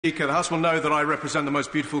Speaker, the House will know that I represent the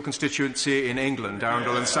most beautiful constituency in England,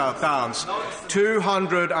 Arundel and South Downs.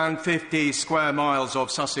 250 square miles of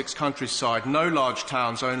Sussex countryside, no large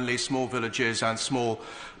towns, only small villages and small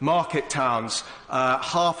market towns,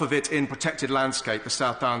 half of it in protected landscape, the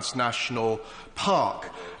South Downs National Park.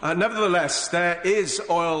 Nevertheless, there is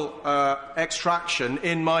oil extraction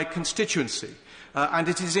in my constituency, and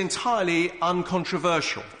it is entirely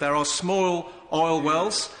uncontroversial. There are small oil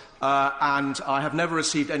wells, and I have never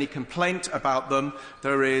received any complaint about them.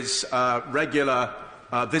 There is regular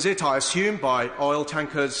visit, I assume, by oil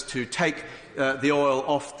tankers to take the oil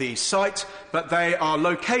off the site, but they are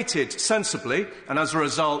located sensibly, and as a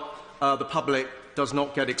result, the public does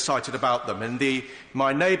not get excited about them. In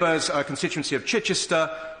my neighbour's constituency of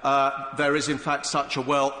Chichester, there is in fact such a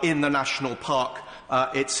well in the national park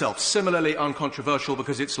itself. Similarly uncontroversial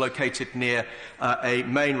because it's located near a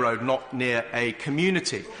main road, not near a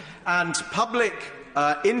community. And public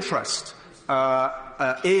interest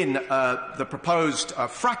in the proposed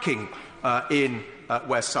fracking in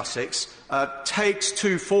West Sussex takes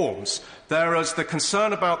two forms. There is the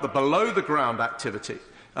concern about the below-the-ground activity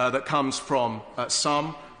that comes from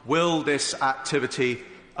some. Will this activity,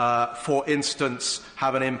 for instance,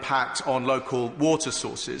 have an impact on local water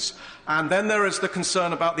sources? And then there is the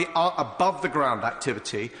concern about the above-the-ground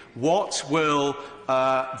activity. What will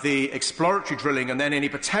the exploratory drilling and then any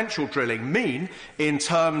potential drilling mean in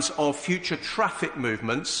terms of future traffic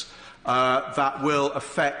movements that will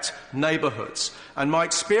affect neighbourhoods? And my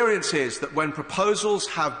experience is that when proposals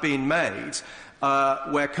have been made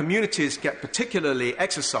where communities get particularly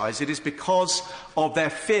exercised, it is because of their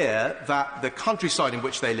fear that the countryside in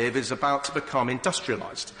which they live is about to become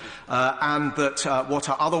industrialised, and that what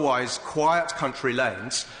are otherwise quiet country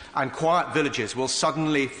lanes and quiet villages will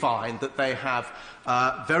suddenly find that they have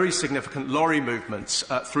very significant lorry movements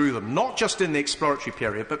through them, not just in the exploratory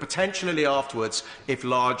period, but potentially afterwards if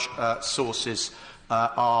large sources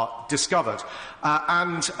are discovered.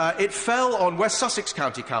 It fell on West Sussex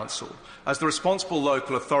County Council as the responsible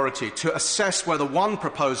local authority to assess whether one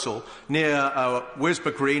proposal near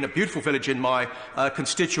Wisborough Green, a beautiful village in my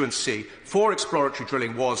constituency, for exploratory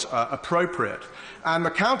drilling was appropriate. And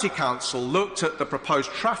the County Council looked at the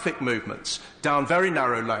proposed traffic movements down very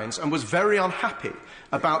narrow lanes and was very unhappy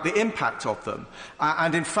about the impact of them.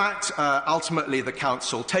 And in fact, ultimately the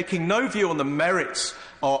Council, taking no view on the merits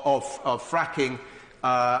of fracking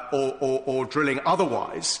or drilling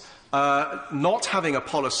otherwise, not having a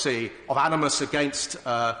policy of animus against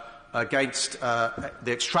the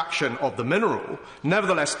extraction of the mineral,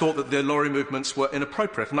 nevertheless thought that the lorry movements were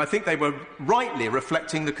inappropriate. And I think they were rightly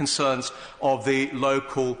reflecting the concerns of the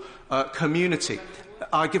local community.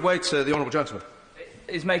 I give way to the honourable gentleman.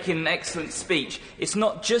 Is making an excellent speech. It's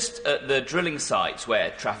not just at the drilling sites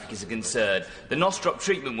where traffic is a concern. The Nostrop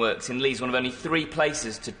treatment works in Leeds, one of only 3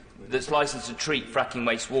 places that's licensed to treat fracking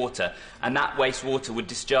wastewater, and that wastewater would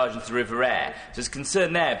discharge into the River Aire. So there's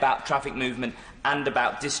concern there about traffic movement and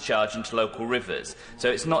about discharge into local rivers. So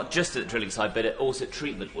it's not just at the drilling site, but also at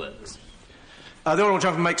treatment works. The honourable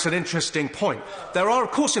gentleman makes an interesting point. There are, of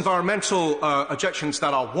course, environmental objections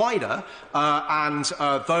that are wider, and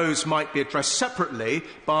those might be addressed separately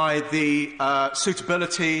by the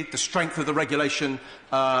suitability, the strength of the regulation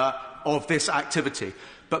of this activity.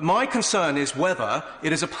 But my concern is whether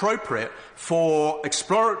it is appropriate for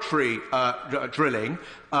exploratory drilling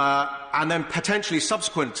and then potentially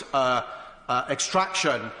subsequent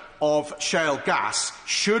extraction of shale gas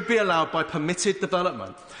should be allowed by permitted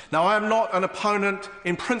development. Now, I am not an opponent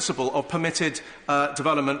in principle of permitted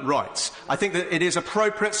development rights. I think that it is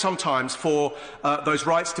appropriate sometimes for those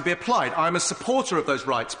rights to be applied. I am a supporter of those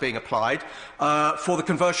rights being applied for the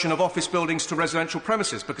conversion of office buildings to residential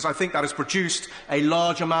premises, because I think that has produced a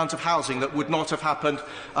large amount of housing that would not have happened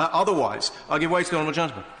otherwise. I give way to the honourable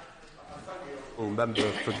gentleman. Member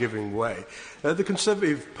for giving way. The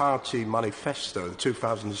Conservative Party manifesto, the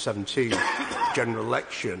 2017 general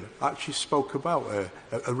election, actually spoke about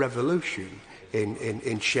a revolution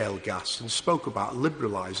in shale gas and spoke about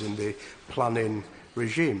liberalising the planning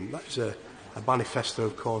regime. That is a manifesto,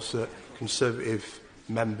 of course, that Conservative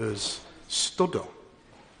members stood on.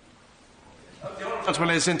 The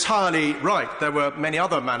gentleman is entirely right. There were many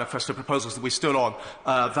other manifesto proposals that we stood on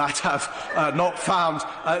that have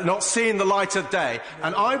not seen the light of day.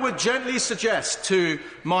 And I would gently suggest to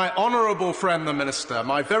my honourable friend, the Minister,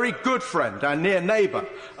 my very good friend and near neighbour,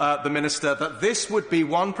 the Minister, that this would be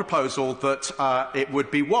one proposal that it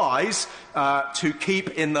would be wise to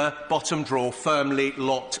keep in the bottom drawer, firmly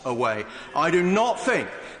locked away. I do not think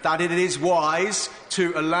that it is wise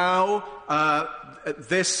to allow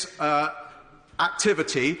this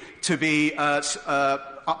activity to be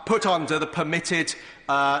put under the permitted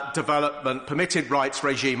development, permitted rights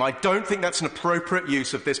regime. I don't think that's an appropriate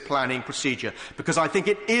use of this planning procedure, because I think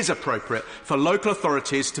it is appropriate for local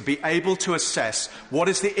authorities to be able to assess what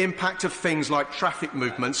is the impact of things like traffic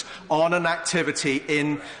movements on an activity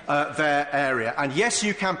in their area. And yes,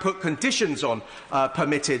 you can put conditions on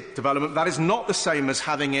permitted development. That is not the same as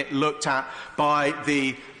having it looked at by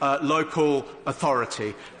the local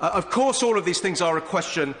authority. Of course, all of these things are a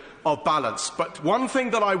question of balance. But one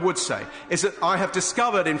thing that I would say is that I have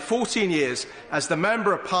discovered in 14 years as the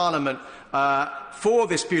Member of Parliament for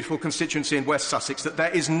this beautiful constituency in West Sussex that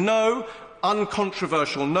there is no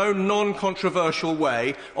uncontroversial, no non-controversial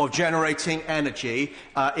way of generating energy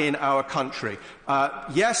in our country.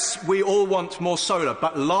 Yes, we all want more solar,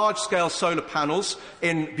 but large-scale solar panels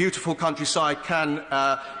in beautiful countryside can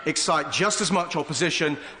excite just as much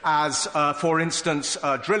opposition as, for instance,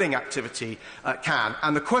 drilling activity can.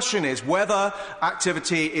 And the question is whether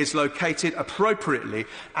activity is located appropriately.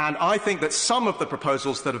 And I think that some of the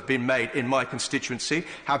proposals that have been made in my constituency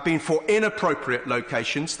have been for inappropriate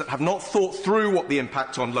locations that have not thought through what the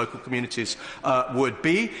impact on local communities would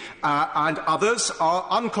be, and others are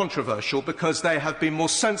uncontroversial because they have been more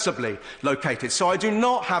sensibly located. So I do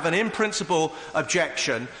not have an in-principle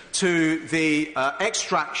objection to the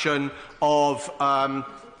extraction of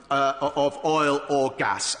oil or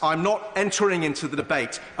gas. I'm not entering into the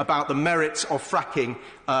debate about the merits of fracking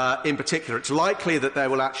in particular. It's likely that there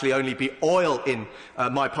will actually only be oil in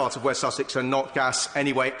my part of West Sussex and not gas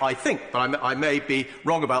anyway, I think, but I may be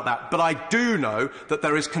wrong about that. But I do know that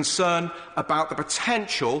there is concern about the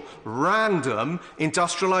potential random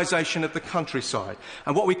industrialisation of the countryside.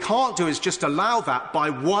 And what we can't do is just allow that by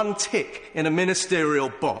one tick in a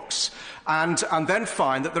ministerial box and then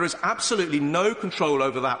find that there is absolutely no control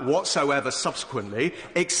over that whatsoever subsequently,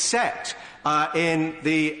 except in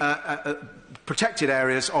the protected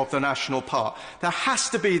areas of the national park. There has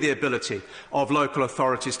to be the ability of local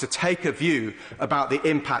authorities to take a view about the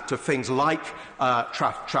impact of things like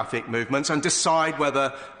traffic movements and decide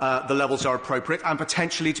whether the levels are appropriate and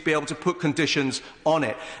potentially to be able to put conditions on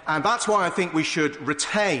it. And that's why I think we should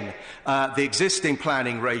retain the existing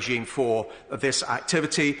planning regime for this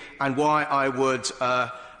activity, and why I would,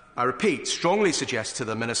 I repeat, strongly suggest to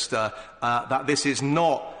the Minister that this is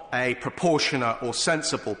not a proportionate or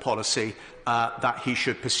sensible policy that he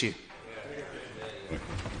should pursue.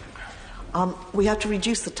 We have to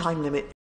reduce the time limit.